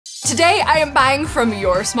Today, I am buying from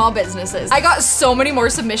your small businesses. I got so many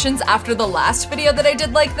more submissions after the last video that I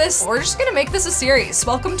did like this. We're just gonna make this a series.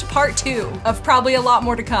 Welcome to part 2 of probably a lot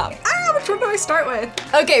more to come. Which one do I start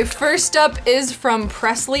with? Okay, first up is from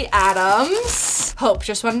Presley Adams. Hope,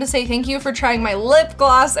 just wanted to say thank you for trying my lip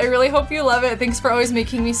gloss. I really hope you love it. Thanks for always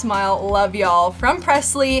making me smile. Love y'all. From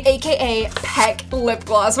Presley, AKA Peck.Lip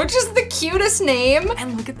Gloss, which is the cutest name.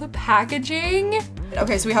 And look at the packaging.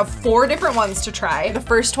 Okay, so we have 4 different ones to try. The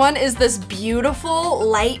first one is this beautiful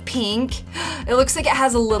light pink. It looks like it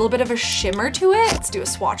has a little bit of a shimmer to it. Let's do a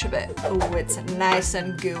swatch of it. Oh, it's nice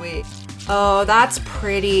and gooey. Oh, that's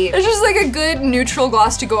pretty. It's just like a good neutral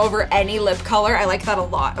gloss to go over any lip color. I like that a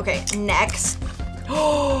lot. Okay, next.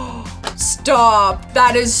 Oh, stop.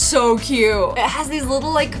 That is so cute. It has these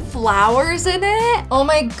little like flowers in it. Oh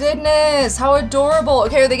my goodness, how adorable.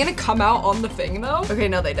 Okay, are they gonna come out on the thing though? Okay,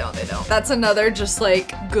 no, they don't. That's another just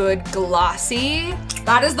like good glossy.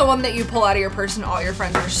 That is the one that you pull out of your purse and all your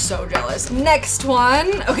friends are so jealous. Next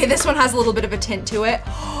one. Okay, this one has a little bit of a tint to it.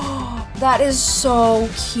 That is so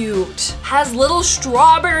cute. Has little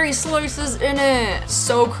strawberry slices in it.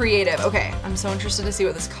 So creative. Okay, I'm so interested to see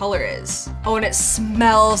what this color is. Oh, and it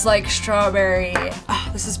smells like strawberry. Oh,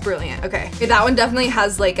 this is brilliant. Okay, that one definitely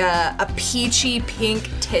has like a peachy pink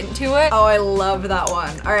tint to it. Oh, I love that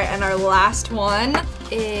one. All right, and our last one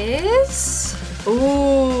is,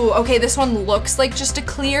 ooh, okay, this one looks like just a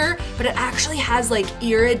clear, but it actually has like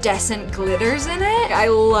iridescent glitters in it. I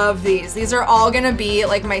love these. These are all gonna be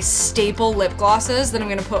like my staple lip glosses that I'm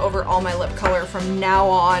gonna put over all my lip color from now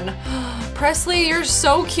on. Presley, you're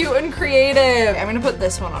so cute and creative. I'm gonna put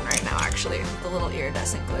this one on right now, actually, with the little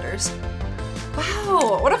iridescent glitters.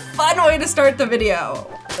 Wow, what a fun way to start the video.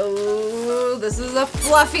 Oh, this is a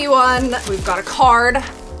fluffy one. We've got a card.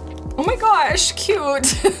 Oh my gosh,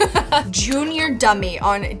 cute. Jr.Dummy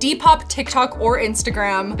on Depop, TikTok, or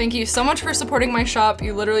Instagram. Thank you so much for supporting my shop.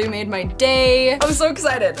 You literally made my day. I'm so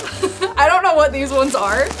excited. I don't know what these ones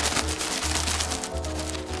are.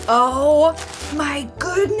 Oh my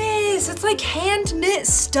goodness, it's like hand knit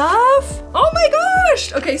stuff. Oh my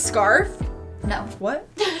gosh. Okay, scarf. No. What?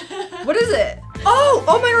 What is it? Oh,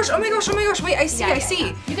 oh my gosh, oh my gosh, oh my gosh. Wait, I see, I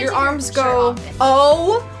see. Your arms go,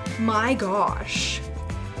 oh my gosh.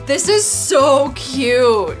 This is so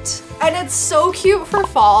cute. And it's so cute for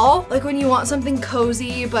fall. Like when you want something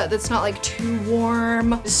cozy, but that's not like too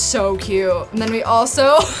warm. So cute. And then we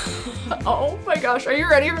also, oh my gosh, are you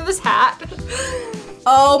ready for this hat?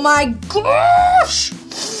 Oh my gosh.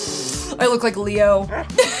 I look like Leo.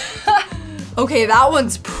 Okay, that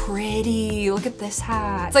one's pretty. Look at this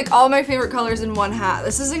hat. It's like all my favorite colors in one hat.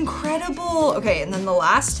 This is incredible. Okay, and then the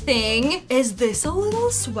last thing, is this a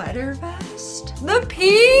little sweater vest? The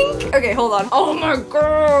pink? Okay, hold on. Oh my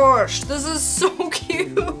gosh, this is so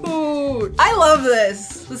cute. I love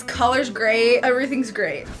this. This color's great. Everything's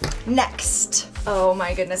great. Next. Oh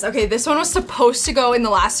my goodness. Okay, this one was supposed to go in the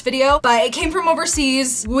last video, but it came from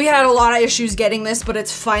overseas. We had a lot of issues getting this, but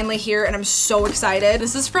it's finally here and I'm so excited.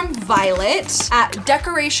 This is from Violet at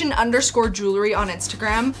decoration_jewelry on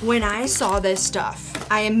Instagram. When I saw this stuff,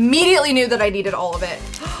 I immediately knew that I needed all of it.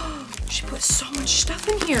 She put so much stuff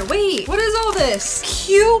in here. Wait, what is all this?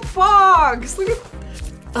 Cute box. Look at,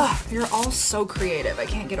 ugh, you're all so creative. I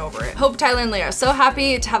can't get over it. Hope, Tyler, and Leah, so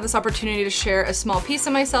happy to have this opportunity to share a small piece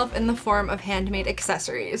of myself in the form of handmade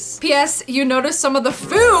accessories. P.S. You noticed some of the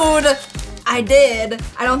food? I did.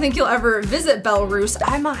 I don't think you'll ever visit Belarus.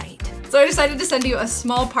 I might. So I decided to send you a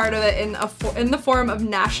small part of it in the form of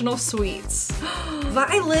national sweets.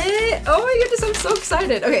 Violet, oh my goodness, I'm so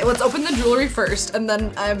excited. Okay, let's open the jewelry first and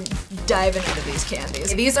then I'm diving into these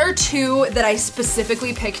candies. These are 2 that I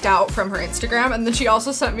specifically picked out from her Instagram, and then she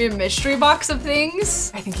also sent me a mystery box of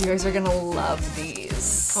things. I think you guys are gonna love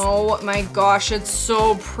these. Oh my gosh, it's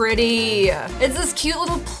so pretty. It's this cute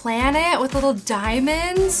little planet with little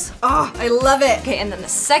diamonds. Oh, I love it. Okay, and then the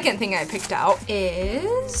second thing I picked out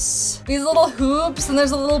is these little hoops, and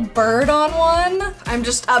there's a little bird on one. I'm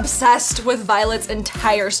just obsessed with Violet's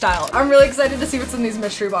entire style. I'm really excited to see what's in these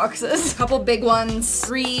mystery boxes. A couple big ones,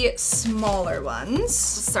 3 smaller ones. Let's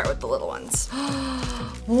start with the little ones.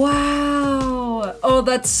 Wow. Oh,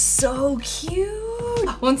 that's so cute.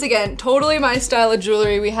 Once again, totally my style of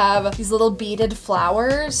jewelry. We have these little beaded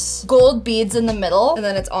flowers, gold beads in the middle, and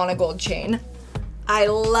then it's on a gold chain. I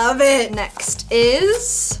love it. Next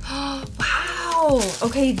is, wow.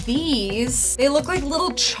 Okay, these, they look like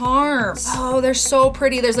little charms. Oh, they're so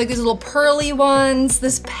pretty. There's like these little pearly ones.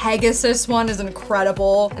 This Pegasus one is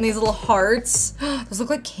incredible. And these little hearts, those look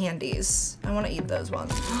like candies. I wanna eat those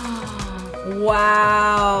ones.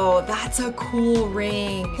 Wow, that's a cool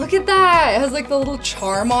ring. Look at that. It has like the little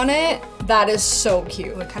charm on it. That is so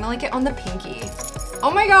cute. I kind of like it on the pinky. Oh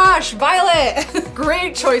my gosh, Violet.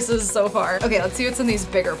 Great choices so far. Okay, let's see what's in these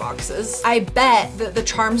bigger boxes. I bet that the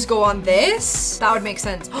charms go on this. That would make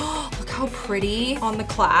sense. Oh, look how pretty on the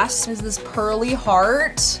clasp is this pearly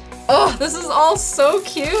heart. Oh, this is all so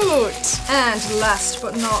cute. And last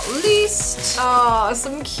but not least, oh,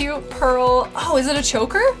 some cute pearl. Oh, is it a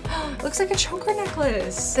choker? It looks like a choker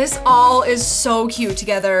necklace. This all is so cute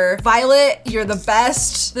together. Violet, you're the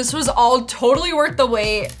best. This was all totally worth the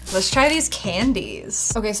wait. Let's try these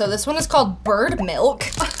candies. Okay, so this one is called Bird Milk.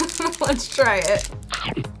 Let's try it.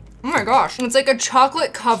 Oh my gosh, it's like a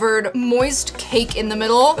chocolate covered moist cake in the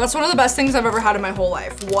middle. That's one of the best things I've ever had in my whole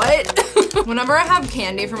life. What? Whenever I have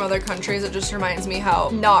candy from other countries, it just reminds me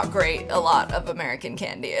how not great a lot of American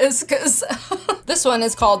candy is, because this one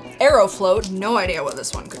is called Aerofloat. No idea what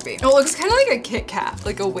this one could be. Oh, it looks kind of like a Kit Kat,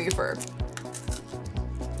 like a wafer.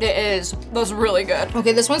 It is. That's really good.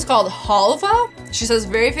 Okay, this one's called Halva. She says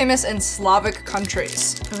very famous in Slavic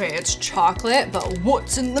countries. Okay, it's chocolate, but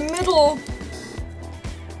what's in the middle?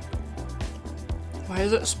 Why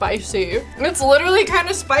is it spicy? It's literally kind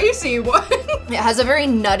of spicy. What? It has a very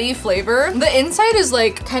nutty flavor. The inside is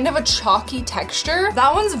like kind of a chalky texture.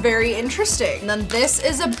 That one's very interesting. And then this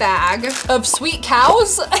is a bag of sweet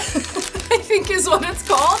cows, I think is what it's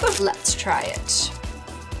called. Let's try it.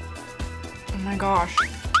 Oh my gosh.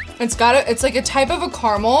 It's like a type of a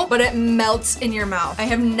caramel, but it melts in your mouth. I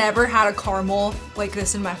have never had a caramel like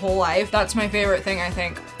this in my whole life. That's my favorite thing, I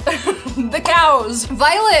think. The cows.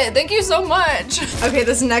 Violet, thank you so much. Okay,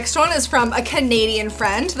 this next one is from a Canadian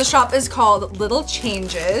friend. The shop is called Little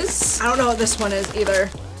Changes. I don't know what this one is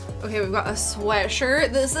either. Okay, we've got a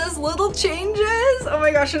sweatshirt. This is Little Changes. Oh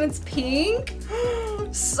my gosh, and it's pink.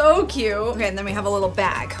 So cute. Okay, and then we have a little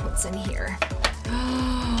bag. What's in here?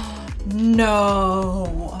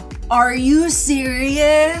 No. Are you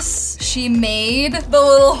serious? She made the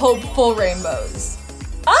little hopeful rainbows.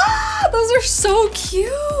 Ah, those are so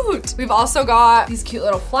cute. We've also got these cute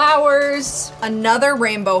little flowers, another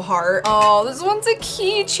rainbow heart. Oh, this one's a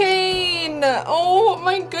keychain. Oh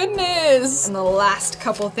my goodness. And the last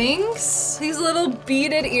couple things, these little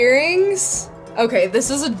beaded earrings. Okay, this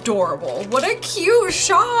is adorable. What a cute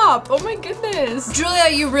shop. Oh my goodness. Julia,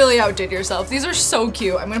 you really outdid yourself. These are so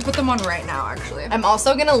cute. I'm gonna put them on right now, actually. I'm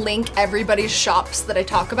also gonna link everybody's shops that I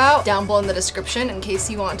talk about down below in the description in case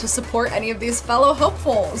you want to support any of these fellow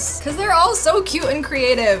hopefuls, because they're all so cute and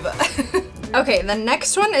creative. Okay, the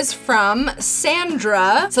next one is from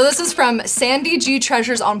Sandra. So this is from Sandy G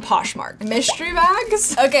Treasures on Poshmark. Mystery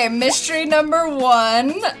bags. Okay, mystery number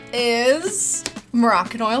 1 is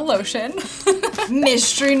Moroccan oil lotion.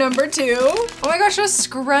 Mystery number 2. Oh my gosh, a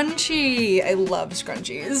scrunchie. I love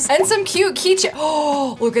scrunchies. And some cute keychain.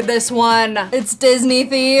 Oh, look at this one. It's Disney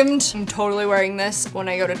themed. I'm totally wearing this when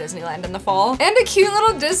I go to Disneyland in the fall. And a cute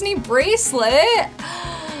little Disney bracelet.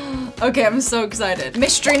 Okay, I'm so excited.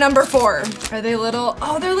 Mystery number 4. Are they little?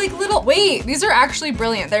 Oh, they're like little. Wait, these are actually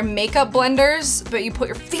brilliant. They're makeup blenders, but you put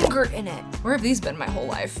your finger in it. Where have these been my whole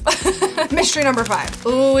life? Mystery number 5.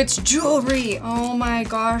 Oh, it's jewelry. Oh my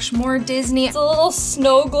gosh, more Disney. It's a little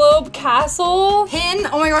snow globe castle pin.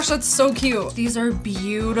 Oh my gosh, that's so cute. These are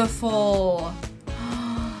beautiful.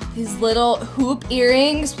 These little hoop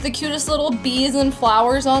earrings with the cutest little bees and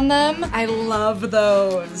flowers on them. I love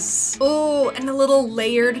those. Oh, and a little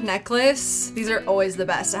layered necklace. These are always the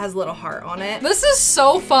best. It has a little heart on it. This is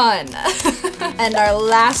so fun. And our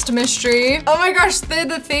last mystery. Oh my gosh, they're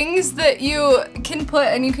the things that you can put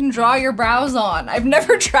and you can draw your brows on. I've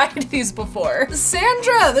never tried these before.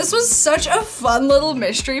 Sandra, this was such a fun little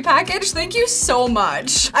mystery package. Thank you so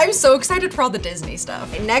much. I'm so excited for all the Disney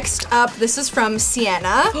stuff. Okay, next up, this is from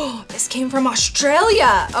Sienna. This came from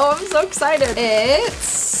Australia. Oh, I'm so excited.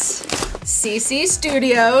 It's SieSie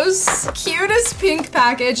Studios. Cutest pink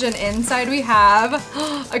package, and inside we have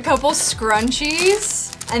a couple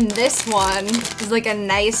scrunchies. And this one is like a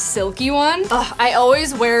nice silky one. Ugh, I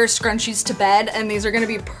always wear scrunchies to bed, and these are gonna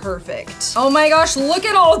be perfect. Oh my gosh, look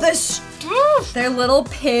at all this. They're little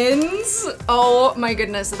pins. Oh my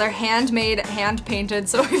goodness, they're handmade, hand painted.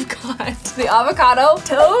 So we've got the avocado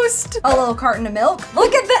toast, a little carton of milk.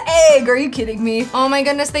 Look at the egg, are you kidding me? Oh my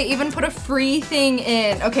goodness, they even put a free thing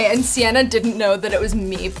in. Okay, and Sienna didn't know that it was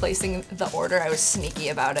me placing the order. I was sneaky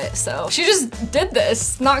about it, so she just did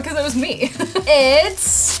this, not because it was me.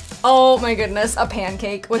 It's Oh my goodness, a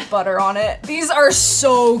pancake with butter on it. These are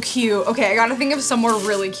so cute. Okay, I gotta think of somewhere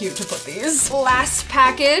really cute to put these. Last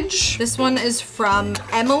package. This one is from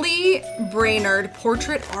Emily Brainerd,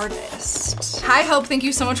 portrait artist. Hi Hope, thank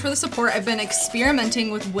you so much for the support. I've been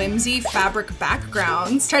experimenting with whimsy fabric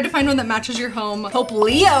backgrounds. Tried to find one that matches your home. Hope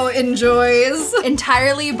Leo enjoys.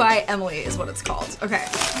 Entirely by Emily is what it's called. Okay.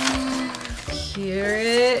 Hear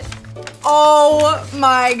it. Oh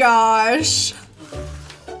my gosh.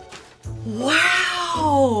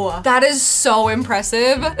 Wow, that is so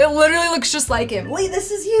impressive. It literally looks just like him. Wait,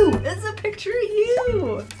 this is you. It's a picture of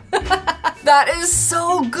you. That is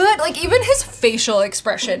so good. Like even his facial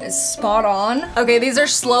expression is spot on. Okay, these are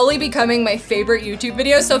slowly becoming my favorite YouTube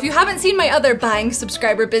videos. So if you haven't seen my other buying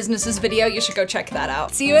subscriber businesses video, you should go check that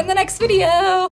out. See you in the next video.